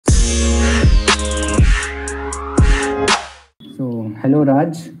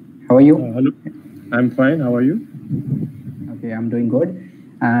Raj. How are you? Hello, I'm fine. How are you? Okay, I'm doing good.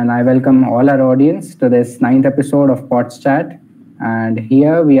 And I welcome all our audience to this ninth episode of Pots Chat. And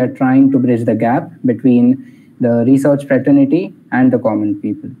here we are trying to bridge the gap between the research fraternity and the common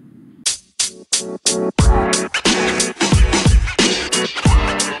people.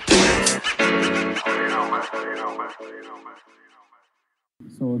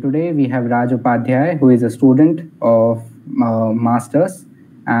 So today we have Raj Upadhyay, who is a student of Masters,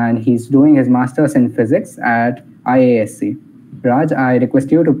 and he's doing his Masters in Physics at IASC. Raj, I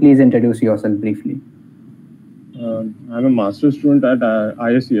request you to please introduce yourself briefly. I'm a master's student at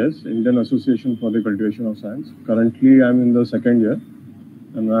IACS, Indian Association for the Cultivation of Science. Currently, I'm in the second year,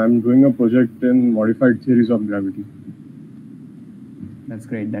 and I'm doing a project in modified theories of gravity. That's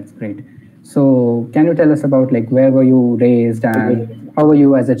great. That's great. So, can you tell us about like where were you raised and how were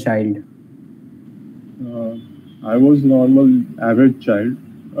you as a child? I was normal, average child.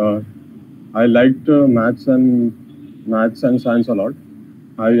 I liked maths and science a lot.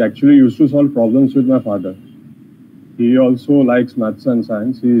 I actually used to solve problems with my father. He also likes maths and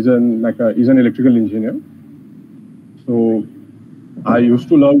science. He's an electrical engineer. So I used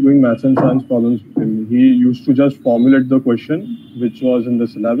to love doing maths and science problems with him. He used to just formulate the question which was in the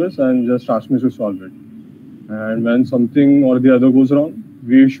syllabus and just ask me to solve it. And when something or the other goes wrong,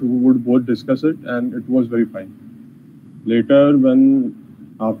 we would both discuss it, and it was very fine. Later,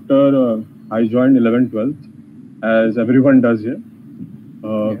 after I joined 11th, 12th, as everyone does here,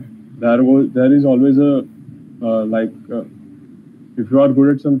 there is always a if you are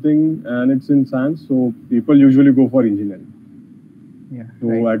good at something and it's in science, so people usually go for engineering.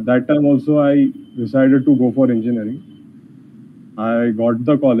 So at that time also I decided to go for engineering. I got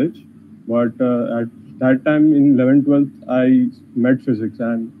the college, but at that time in 11th, 12th, I met physics,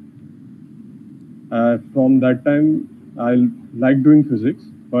 and from that time I liked doing physics,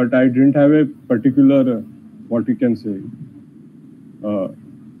 but I didn't have a particular, what you can say,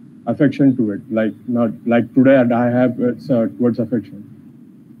 affection to it. Like not like today I have towards affection.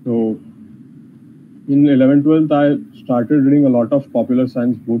 So in 11th, 12th, I started reading a lot of popular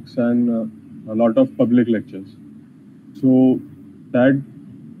science books and a lot of public lectures. So that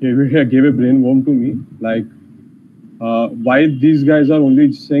gave a brain worm to me, like why these guys are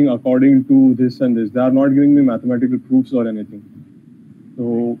only saying according to this and this. They are not giving me mathematical proofs or anything.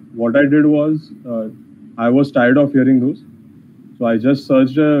 So what I did was, I was tired of hearing those. So I just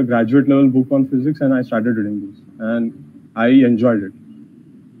searched a graduate level book on physics and I started reading those. And I enjoyed it.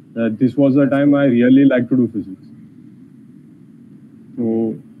 This was the time I really liked to do physics.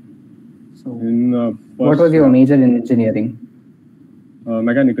 So what was your major in engineering?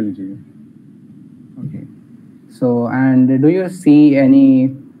 Mechanical engineering. Okay. So, and do you see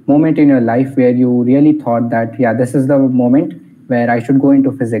any moment in your life where you really thought that, yeah, this is the moment where I should go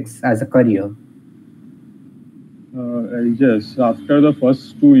into physics as a career? Yes, after the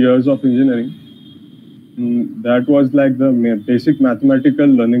first 2 years of engineering, that was like the basic mathematical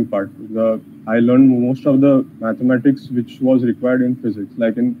learning part. I learned most of the mathematics which was required in physics,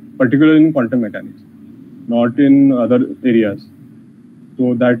 like particularly in quantum mechanics, not in other areas.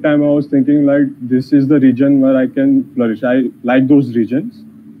 So that time I was thinking like this is the region where I can flourish. I like those regions.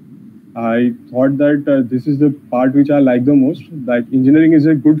 I thought that this is the part which I like the most. Like engineering is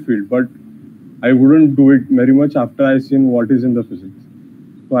a good field, but I wouldn't do it very much after I seen what is in the physics.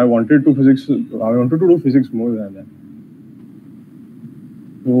 So I wanted to do physics more than that.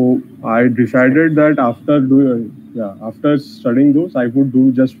 So I decided that after studying those, I would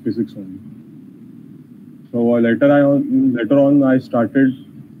do just physics only. So later on, I started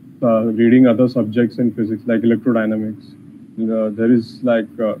reading other subjects in physics like electrodynamics. There is like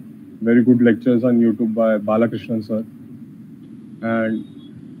very good lectures on YouTube by Balakrishnan sir. And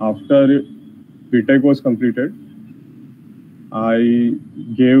after BTech was completed, I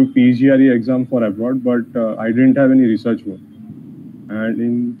gave PGRE exam for abroad, but I didn't have any research work. And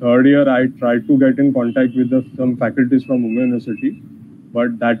in third year, I tried to get in contact with some faculties from Mumbai University,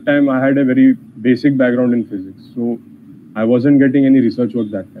 but that time I had a very basic background in physics, so I wasn't getting any research work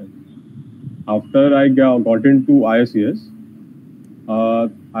that time. After I got into IACS,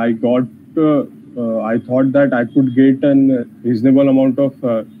 I thought that I could get a reasonable amount of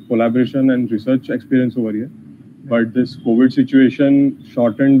collaboration and research experience over here. But this COVID situation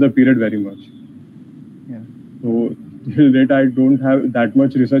shortened the period very much. So till date, I don't have that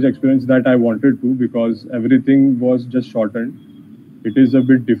much research experience that I wanted to, because everything was just shortened. It is a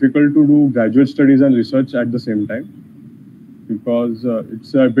bit difficult to do graduate studies and research at the same time, because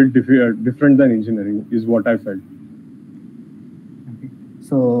it's a bit different than engineering, is what I felt. Okay.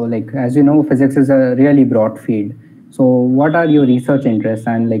 So, like, as you know, physics is a really broad field. So what are your research interests,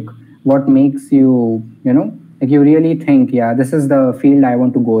 and like what makes you, like you really think, yeah, this is the field I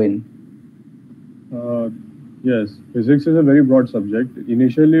want to go in? Uh, yes, physics is a very broad subject.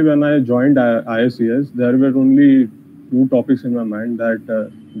 Initially, when I joined IACS, there were only two topics in my mind,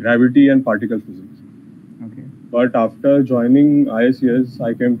 that gravity and particle physics. Okay. But after joining IACS,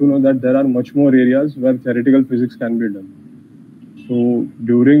 I came to know that there are much more areas where theoretical physics can be done. So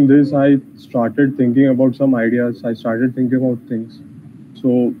during this, I started thinking about some ideas. I started thinking about things.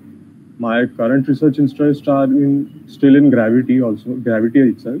 So my current research interests are still in gravity, also gravity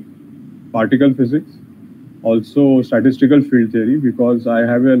itself, particle physics, also statistical field theory, because I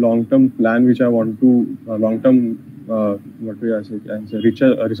have a long-term plan which I want to long-term what we are saying,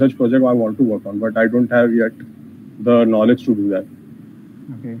 a research project I want to work on, but I don't have yet the knowledge to do that.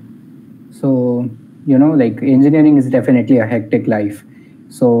 Okay. So, like engineering is definitely a hectic life.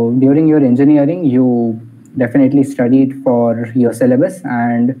 So during your engineering, you definitely studied for your syllabus,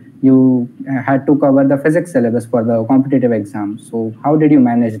 and you had to cover the physics syllabus for the competitive exam. So how did you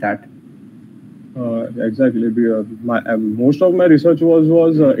manage that? Exactly. Most of my research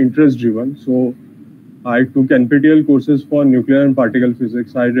was interest driven. So I took NPTEL courses for nuclear and particle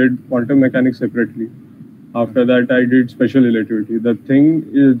physics. I did quantum mechanics separately. After that, I did special relativity. The thing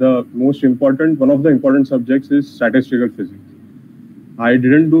is, the most important, one of the important subjects is statistical physics. I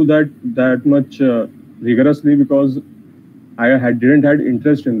didn't do that much rigorously because didn't had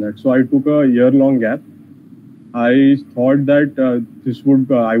interest in that. So I took a year-long gap. I thought that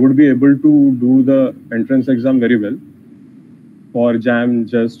I would be able to do the entrance exam very well for Jam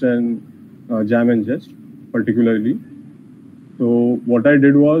and Just particularly. So what I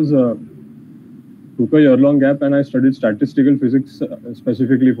did was took a year-long gap and I studied statistical physics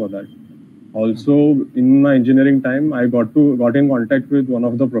specifically for that. Also, in my engineering time, I got in contact with one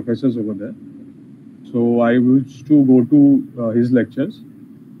of the professors over there. So I used to go to his lectures,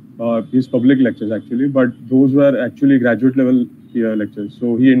 his public lectures actually, but those were actually graduate level lectures.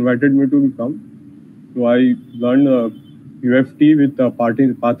 So he invited me to come. So I learned UFT with the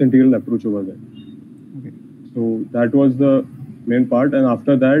path integral approach over there. Okay. So that was the main part. And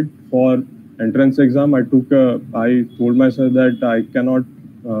after that, for entrance exam, I told myself that I cannot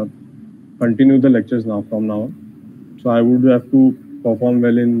continue the lectures now from now on. So I would have to perform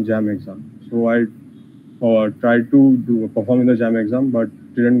well in JAM exam. So I tried to perform in the JAM exam, but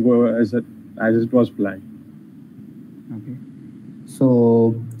didn't go as it was planned. Okay.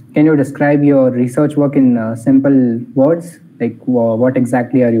 So can you describe your research work in simple words? Like what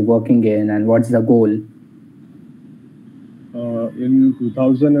exactly are you working in, and what's the goal? In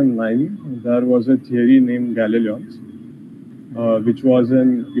 2009, there was a theory named Galileons, which was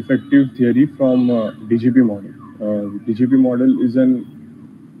an effective theory from DGP model. DGP model is an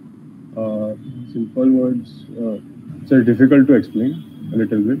simple words. It's difficult to explain a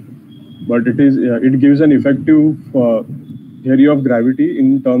little bit, but it gives an effective theory of gravity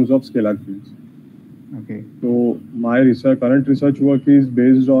in terms of scalar fields. Okay. So my current research work is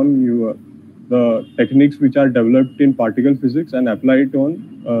based on the techniques which are developed in particle physics and applied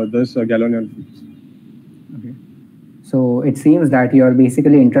on this Galilean fields. Okay. So it seems that you are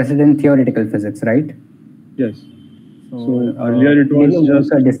basically interested in theoretical physics, right? Yes. So earlier it was did you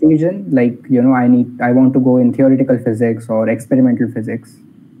just make a decision like, I want to go in theoretical physics or experimental physics?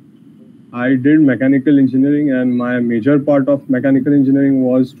 I did mechanical engineering, and my major part of mechanical engineering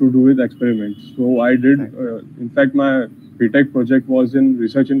was to do with experiments. So I did, in fact, my BTech project was in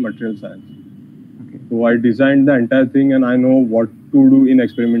research in material science. Okay. So I designed the entire thing, and I know what to do in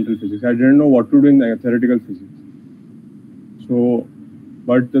experimental physics. I didn't know what to do in theoretical physics. So,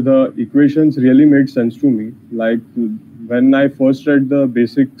 but the equations really made sense to me. Like when I first read the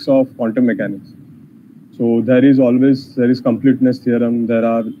basics of quantum mechanics. So there is completeness theorem. There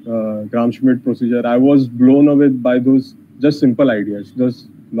are Gram-Schmidt procedure. I was blown away by those just simple ideas, just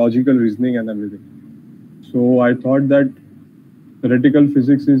logical reasoning and everything. So I thought that theoretical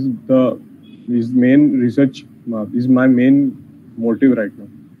physics is main research is my main motive right now.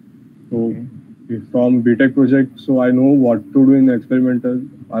 So from BTech project, so I know what to do in experimental.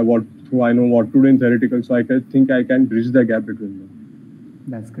 I know what to do in theoretical. So I think I can bridge the gap between them.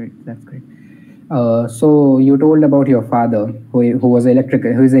 That's great. That's great. So you told about your father, who is an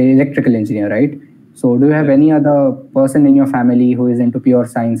electrical engineer, right? So do you have any other person in your family who is into pure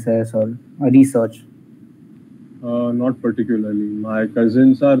sciences or research? Not particularly. My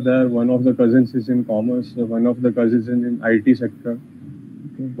cousins are there. One of the cousins is in commerce. One of the cousins is in IT sector,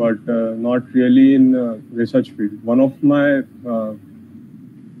 but not really in research field. One of my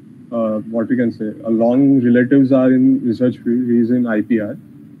what we can say, long relatives are in research field. He is in IPR.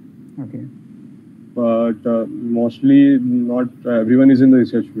 Okay. but mostly not everyone is in the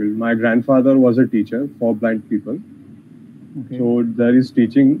research field. My grandfather was a teacher for blind people, Okay. so there is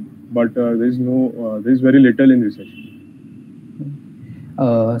teaching, but there is very little in research.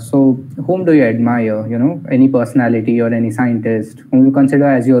 So, whom do you admire? Any personality or any scientist whom you consider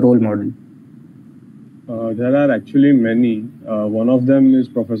as your role model? There are actually many. One of them is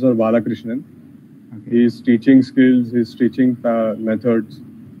Professor Balakrishnan. Okay. His teaching skills, his teaching methods.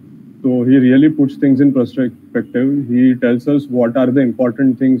 So he really puts things in perspective. He tells us what are the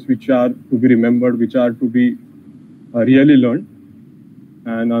important things which are to be remembered, which are to be really learned.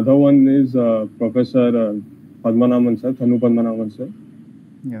 And other one is Professor Padmanabhan sir, Thanu Padmanabhan sir.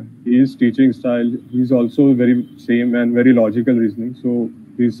 Yeah. His teaching style, he's also very same and very logical reasoning. So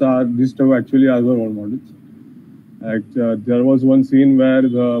these two actually are the role models. There was one scene where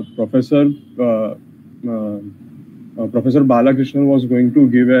the Professor Balakrishnan was going to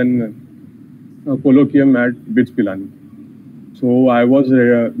give a colloquium at BITS Pilani. So I was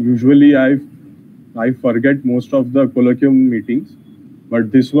usually I forget most of the colloquium meetings,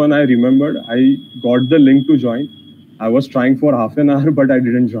 but this one I remembered. I got the link to join. I was trying for half an hour, but I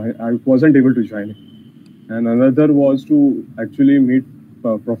didn't join. I wasn't able to join. And another was to actually meet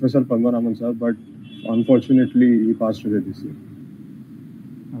Professor Padmanabhan sir, but unfortunately he passed away this year.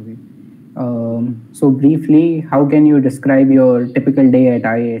 Okay. So briefly, how can you describe your typical day at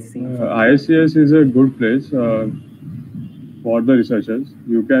IACS? IACS is a good place for the researchers.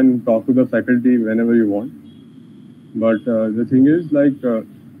 You can talk to the faculty whenever you want. But the thing is,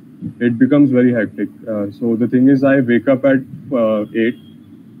 it becomes very hectic. So the thing is, I wake up at 8.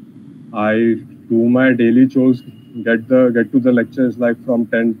 I do my daily chores, get to the lectures like from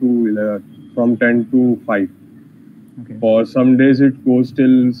 10 to 11, from 10 to 5. Okay. For some days it goes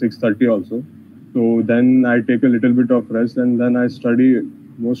till 6:30 also. So then I take a little bit of rest and then I study.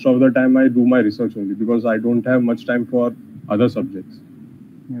 Most of the time I do my research only because I don't have much time for other subjects.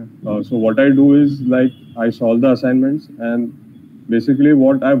 Yeah. So what I do is I solve the assignments, and basically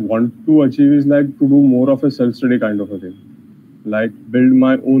what I want to achieve is to do more of a self-study kind of a thing, like build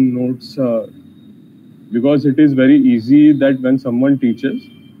my own notes, because it is very easy that when someone teaches,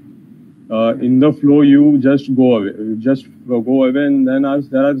 in the flow you just go away, and then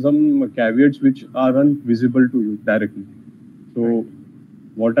there are some caveats which aren't visible to you directly. So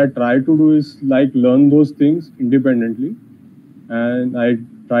what I try to do is learn those things independently, and I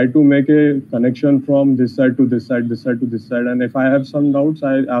try to make a connection from this side to this side, this side to this side, and if I have some doubts,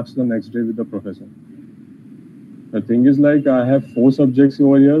 I ask the next day with the professor. The thing is I have 4 subjects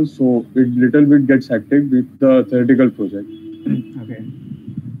over here, so it little bit gets hectic with the theoretical project. Okay.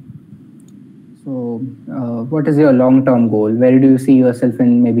 So, what is your long-term goal? Where do you see yourself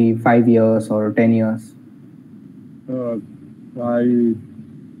in maybe 5 years or 10 years? I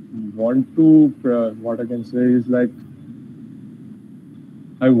want to, what I can say is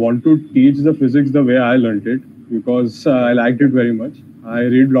I want to teach the physics the way I learned it because I liked it very much. I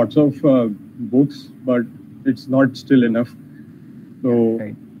read lots of books, but it's not still enough. So,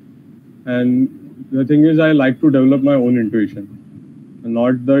 and the thing is, I like to develop my own intuition,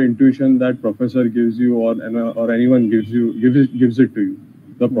 not the intuition that professor gives you or anyone gives it to you.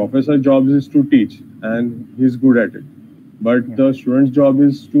 The professor job is to teach, and he's good at it. But the student's job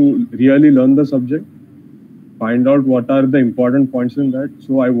is to really learn the subject, find out what are the important points in that.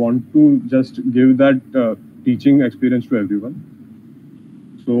 So I want to just give that teaching experience to everyone.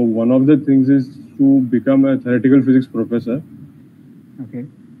 So one of the things is to become a theoretical physics professor. Okay.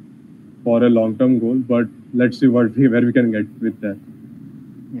 For a long-term goal, but let's see where we can get with that.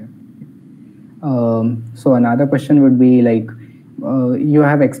 Yeah. So another question would be you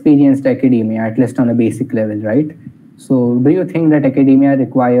have experienced academia at least on a basic level, right? So do you think that academia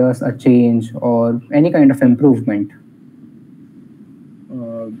requires a change or any kind of improvement?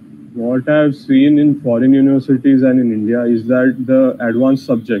 What I've seen in foreign universities and in India is that the advanced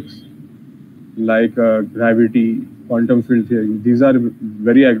subjects like gravity, quantum field theory, these are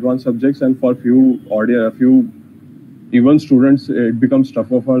very advanced subjects, and for few even students, it becomes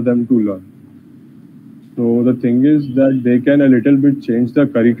tougher for them to learn. So the thing is that they can a little bit change the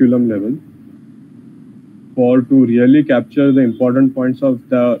curriculum level to really capture the important points of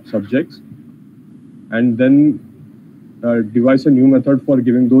the subjects, and then devise a new method for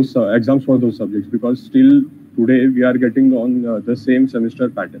giving those exams for those subjects, because still today we are getting on the same semester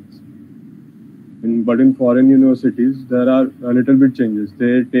patterns. But in foreign universities, there are a little bit changes.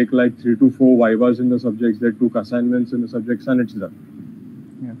 They take 3 to 4 vivas in the subjects, they took assignments in the subjects, and it's done.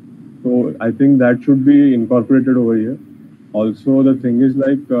 Yeah. So I think that should be incorporated over here. Also, the thing is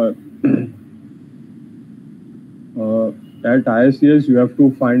at IACS you have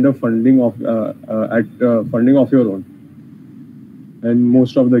to find a funding of your own, in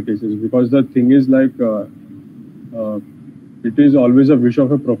most of the cases, because the thing is like uh, it is always a wish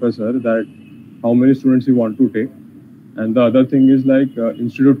of a professor that how many students you want to take, and the other thing is like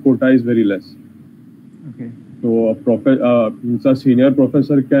institute quota is very less. Okay. So a senior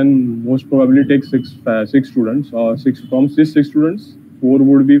professor can most probably take six students, or six students, four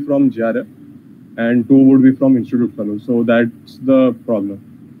would be from JRF and two would be from institute fellows. So that's the problem.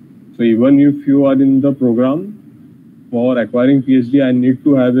 So even if you are in the program for acquiring PhD, I need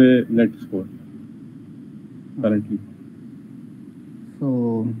to have a net score currently.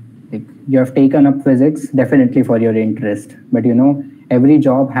 So, like, you have taken up physics definitely for your interest, but every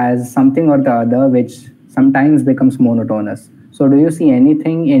job has something or the other which sometimes becomes monotonous. So, do you see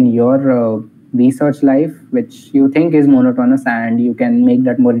anything in your research life which you think is monotonous and you can make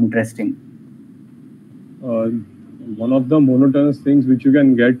that more interesting? One of the monotonous things which you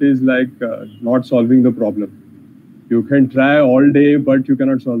can get is like not solving the problem. You can try all day, but you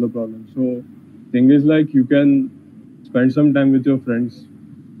cannot solve the problem. So, thing is like you can spend some time with your friends.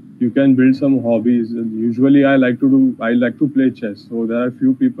 You can build some hobbies. Usually, I like to play chess. So there are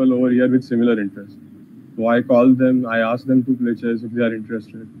few people over here with similar interests. So I call them, I ask them to play chess if they are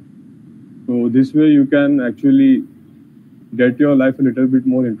interested. So this way you can actually get your life a little bit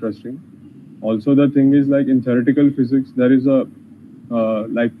more interesting. Also, the thing is like in theoretical physics, there is a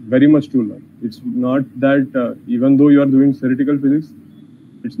like very much to learn. It's not that even though you are doing theoretical physics,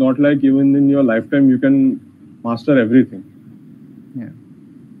 it's not like even in your lifetime you can master everything. Yeah.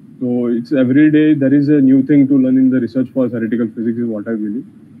 So it's every day there is a new thing to learn in the research for theoretical physics is what I believe.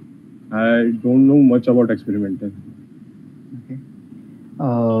 I don't know much about experimental. Okay.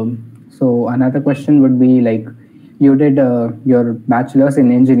 So another question would be like, you did your bachelor's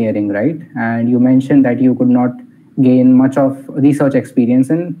in engineering, right? And you mentioned that you could not gain much of research experience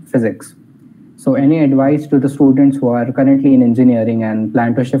in physics. So any advice to the students who are currently in engineering and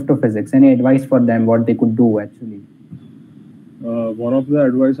plan to shift to physics? Any advice for them what they could do actually? One of the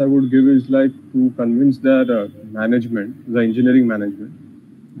advice I would give is like to convince their management, the engineering management,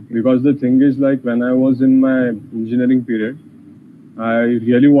 because the thing is like when I was in my engineering period, I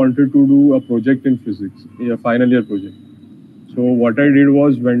really wanted to do a project in physics, a final year project. So what I did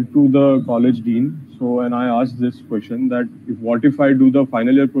was went to the college dean. So and I asked this question that what if I do the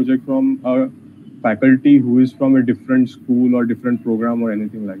final year project from a faculty who is from a different school or different program or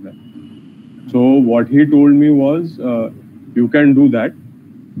anything like that. So what he told me was you can do that,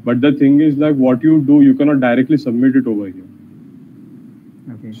 but the thing is like what you do you cannot directly submit it over here.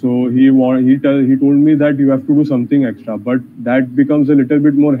 Okay. So he told me that you have to do something extra, but that becomes a little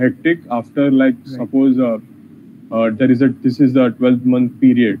bit more hectic after like suppose this is the 12-month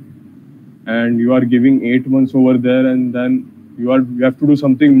period, and you are giving 8 months over there, and then you have to do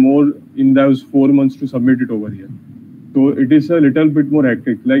something more in those 4 months to submit it over here. So it is a little bit more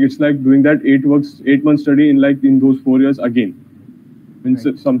hectic. Like it's like doing that 8-month study in those 4 years again. Means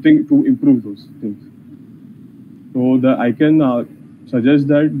something to improve those things. So I can suggest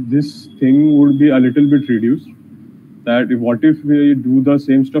that this thing would be a little bit reduced. That what if we do the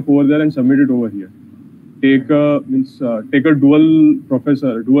same stuff over there and submit it over here? Take a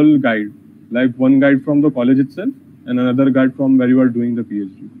dual guide, like one guide from the college itself and another guide from where you are doing the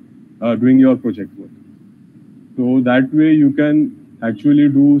PhD, doing your project work. So that way you can actually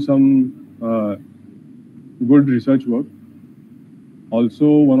do some good research work. Also,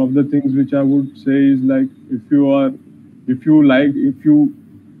 one of the things which I would say is like if you realize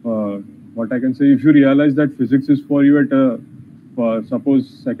that physics is for you at suppose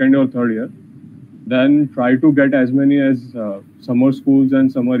second or third year, then try to get as many as summer schools and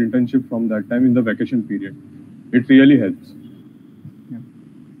summer internship from that time in the vacation period. It really helps. Yeah.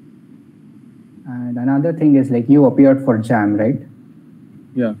 And another thing is like you appeared for JAM, right?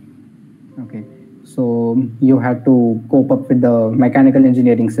 Yeah. Okay. So you had to cope up with the mechanical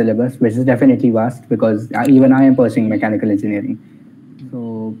engineering syllabus, which is definitely vast because even I am pursuing mechanical engineering.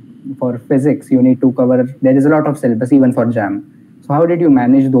 So for physics, you need to cover, there is a lot of syllabus even for JAM. So how did you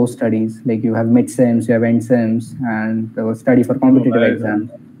manage those studies? Like you have mid-sims, you have end-sims, and study for competitive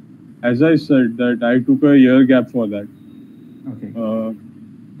exams. As I said, that I took a year gap for that. Okay.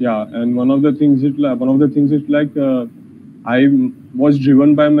 Yeah, and one of the things is like I was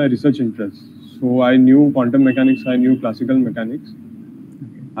driven by my research interests. So I knew quantum mechanics, I knew classical mechanics,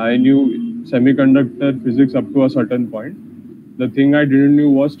 I knew semiconductor physics up to a certain point. The thing I didn't know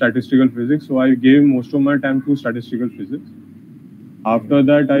was statistical physics, so I gave most of my time to statistical physics. After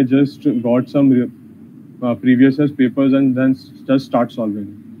that, I just got some previous year's papers and then just start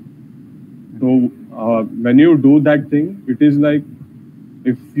solving. So when you do that thing, it is like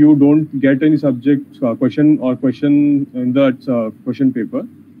if you don't get any subject question in the question paper,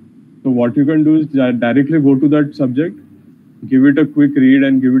 so what you can do is directly go to that subject, give it a quick read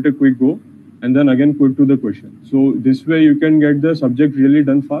and give it a quick go, and then again put to the question. So this way you can get the subject really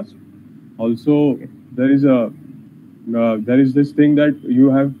done fast. Also, there is this thing that you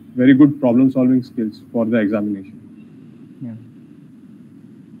have very good problem solving skills for the examination. Yeah.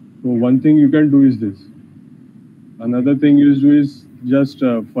 So one thing you can do is this. Another thing you do is just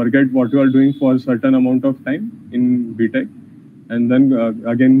forget what you are doing for a certain amount of time in BTech, and then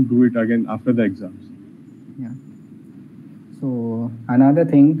again do it again after the exams. Yeah. So another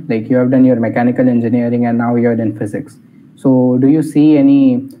thing, like you have done your mechanical engineering and now you're in physics. So do you see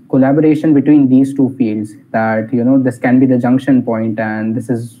any collaboration between these two fields that, this can be the junction point and this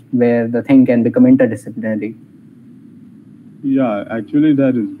is where the thing can become interdisciplinary? Yeah, actually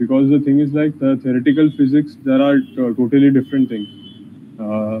there is, because the thing is like the theoretical physics, there are totally different things.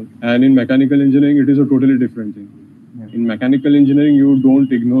 And in mechanical engineering, it is a totally different thing. Yeah. In mechanical engineering, you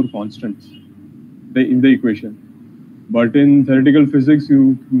don't ignore constants in the equation. But in theoretical physics,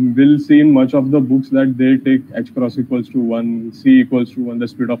 you will see in much of the books that they take h cross equals to 1, c equals to 1, the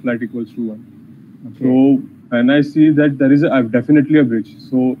speed of light equals to 1. Okay. So when I see that there is definitely a bridge.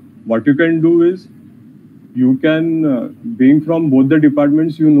 So what you can do is, you can, being from both the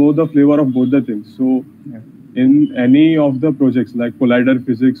departments, you know the flavor of both the things. So in any of the projects like collider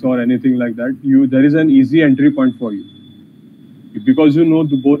physics or anything like that, there is an easy entry point for you. Because you know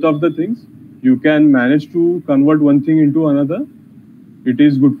both of the things, you can manage to convert one thing into another. It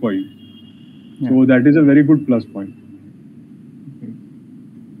is good for you. Yeah. So that is a very good plus point. Okay.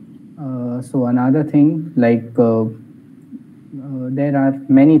 So another thing, like there are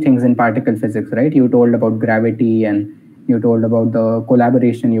many things in particle physics, right? You told about gravity and you told about the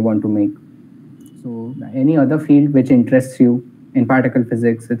collaboration you want to make. So any other field which interests you in particle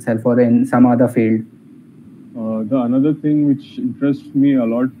physics itself or in some other field? The another thing which interests me a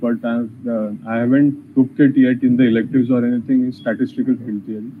lot, but I haven't took it yet in the electives or anything, is statistical field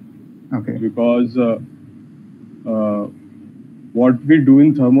theory. Okay. Because what we do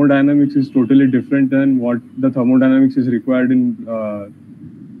in thermodynamics is totally different than what the thermodynamics is required in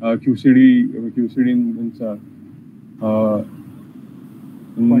QCD in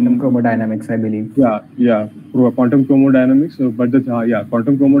quantum chromodynamics, I believe. Yeah, quantum chromodynamics. But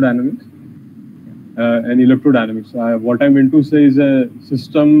quantum chromodynamics and electrodynamics. What I meant to say is a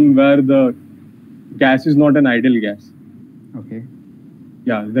system where the gas is not an ideal gas. Okay.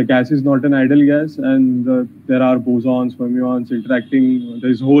 Yeah, the gas is not an ideal gas, and there are bosons, fermions interacting.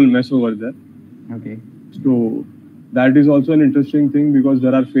 There is a whole mess over there. Okay. So that is also an interesting thing, because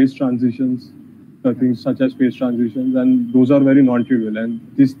there are phase transitions, things such as phase transitions, and those are very non-trivial, and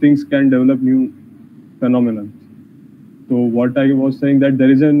these things can develop new phenomena. So what I was saying, that there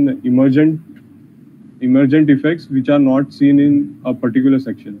is an emergent effects which are not seen in a particular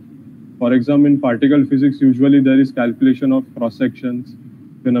section. For example, in particle physics, usually there is calculation of cross sections,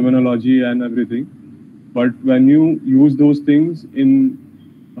 phenomenology and everything. But when you use those things in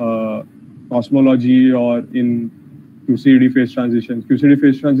cosmology or in QCD phase transition, QCD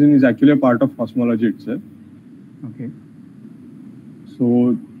phase transition is actually a part of cosmology itself. Okay.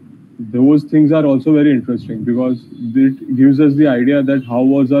 So those things are also very interesting, because it gives us the idea that how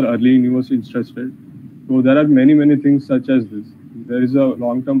was our early universe interested. So there are many things such as this. There is a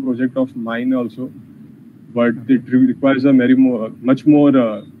long-term project of mine also, but it requires a much more,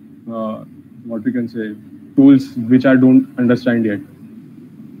 what we can say, tools which I don't understand yet.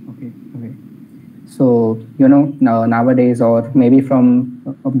 Okay. So, nowadays, or maybe from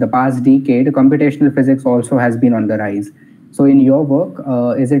the past decade, computational physics also has been on the rise. So in your work,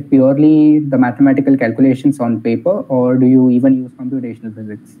 is it purely the mathematical calculations on paper, or do you even use computational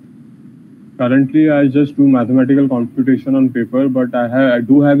physics? Currently, I just do mathematical computation on paper, but I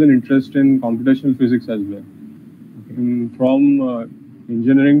do have an interest in computational physics as well. Okay. From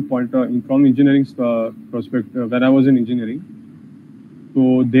engineering perspective, when I was in engineering,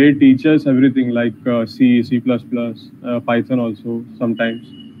 so they teach us everything like C, C++, Python also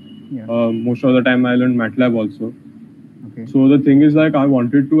sometimes. Yeah. Most of the time I learned MATLAB also. Okay. So the thing is, like, I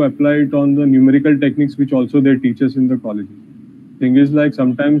wanted to apply it on the numerical techniques which also they teach us in the college. Thing is, like,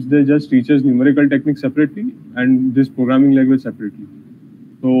 sometimes they just teach us numerical techniques separately and this programming language separately.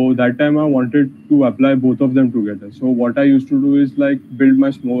 So that time I wanted to apply both of them together. So what I used to do is like build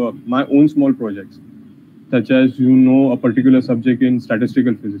my own small projects, such as a particular subject in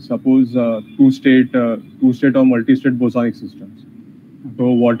statistical physics. Suppose two-state or multi-state bosonic systems. So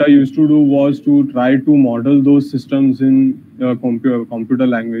what I used to do was to try to model those systems in computer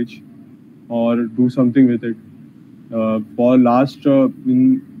language, or do something with it. For last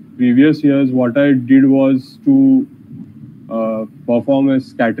in previous years, what I did was to perform a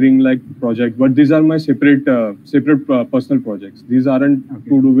scattering like project, but these are my separate personal projects. These aren't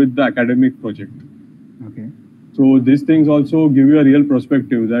to do with the academic project. Okay. So these things also give you a real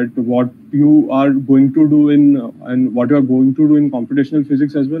perspective that what you are going to do in and what you are going to do in computational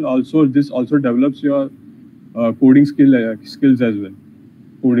physics as well. Also, this also develops your coding skills as well,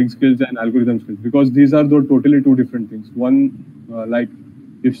 coding skills and algorithm skills, because these are the totally two different things. One, like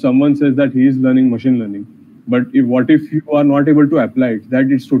if someone says that he is learning machine learning, but what if you are not able to apply it?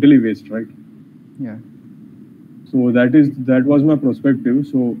 That it's totally waste, right? Yeah. So that was my perspective.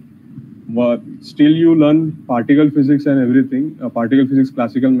 So still you learn particle physics and everything, particle physics,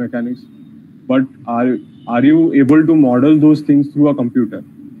 classical mechanics, but are you able to model those things through a computer?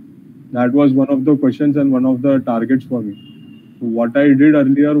 That was one of the questions and one of the targets for me. So what I did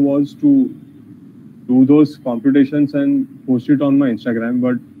earlier was to do those computations and post it on my Instagram,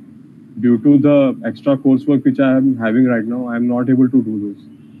 but due to the extra coursework which I am having right now, I am not able to do those.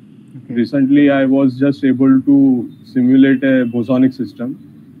 Okay. Recently, I was just able to simulate a bosonic system.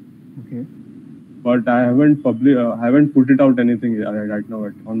 Okay. But I haven't put it out anything right now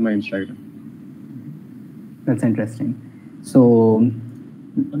on my Instagram. That's interesting. So,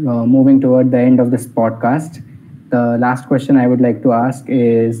 moving toward the end of this podcast, the last question I would like to ask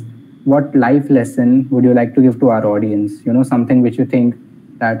is, what life lesson would you like to give to our audience? You know, something which you think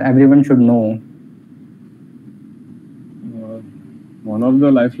that everyone should know. One of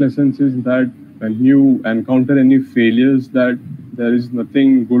the life lessons is that when you encounter any failures, that there is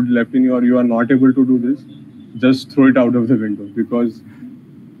nothing good left in you or you are not able to do this, just throw it out of the window, because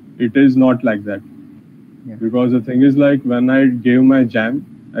it is not like that. Yeah. Because the thing is, like, when I gave my JAM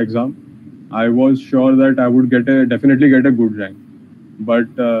exam, I was sure that I would definitely get a good rank.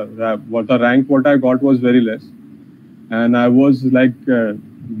 But the rank what I got was very less. And I was like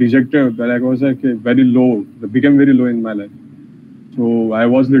dejected, like I was like very low, became very low in my life. So I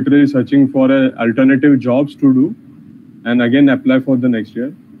was literally searching for alternative jobs to do and again apply for the next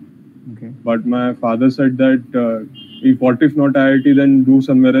year. Okay. But my father said that what if not IIT, then do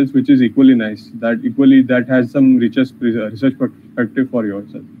somewhere else which is equally nice, that has some research perspective for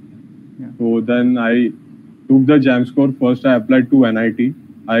yourself. Yeah. So then I took the JAM score. First I applied to NIT.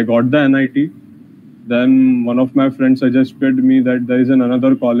 I got the NIT. Then one of my friends suggested me that there is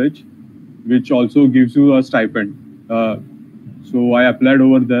another college which also gives you a stipend. So I applied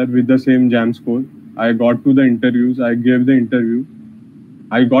over there with the same JAM score. I got to the interviews. I gave the interview.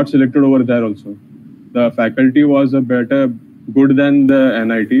 I got selected over there also. The faculty was good than the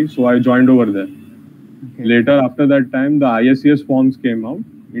NIT, so I joined over there. Okay. Later, after that time, the IACS forms came out,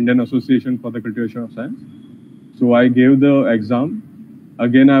 Indian Association for the Cultivation of Science. So I gave the exam.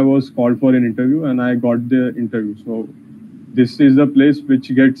 Again, I was called for an interview and I got the interview. So this is the place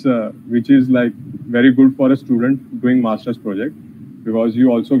which is like very good for a student doing master's project, because you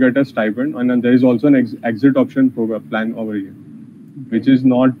also get a stipend, and then there is also an exit option plan over here, which is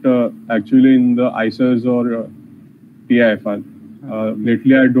not actually in the IACS or TIFR.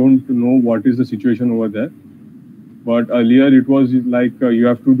 Lately, I don't know what is the situation over there. But earlier, it was like you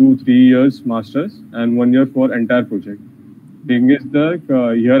have to do 3 years master's and 1 year for entire project. Thing is that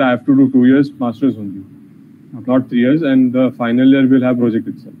here I have to do 2 years master's only, not 3 years, and the final year will have project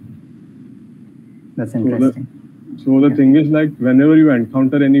itself. That's interesting. So the thing is, like, whenever you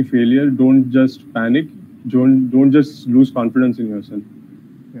encounter any failure, don't just panic. Don't just lose confidence in yourself.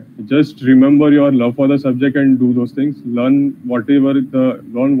 Yeah. Just remember your love for the subject and do those things. Learn whatever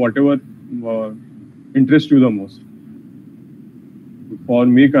interests you the most. For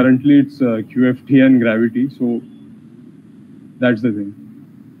me, currently, it's QFT and gravity. So that's the thing.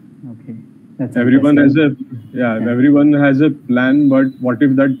 Okay. That's everyone has a plan, but what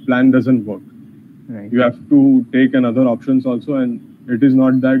if that plan doesn't work? Right. You have to take another options also, and it is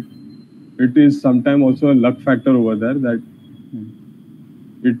not that. It is sometimes also a luck factor over there that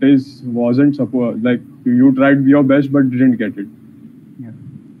wasn't supposed, like you tried your best but didn't get it. Yeah.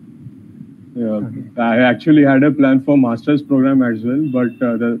 Okay. I actually had a plan for master's program as well, but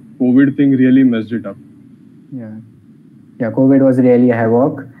the COVID thing really messed it up. Yeah. COVID was really a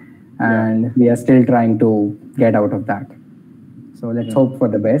havoc, and we are still trying to get out of that. So let's hope for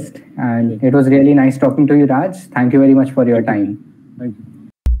the best. And it was really nice talking to you, Raj. Thank you very much for your time. Thank you.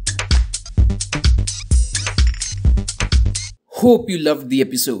 Hope you loved the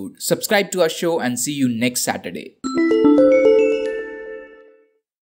episode. Subscribe to our show and see you next Saturday.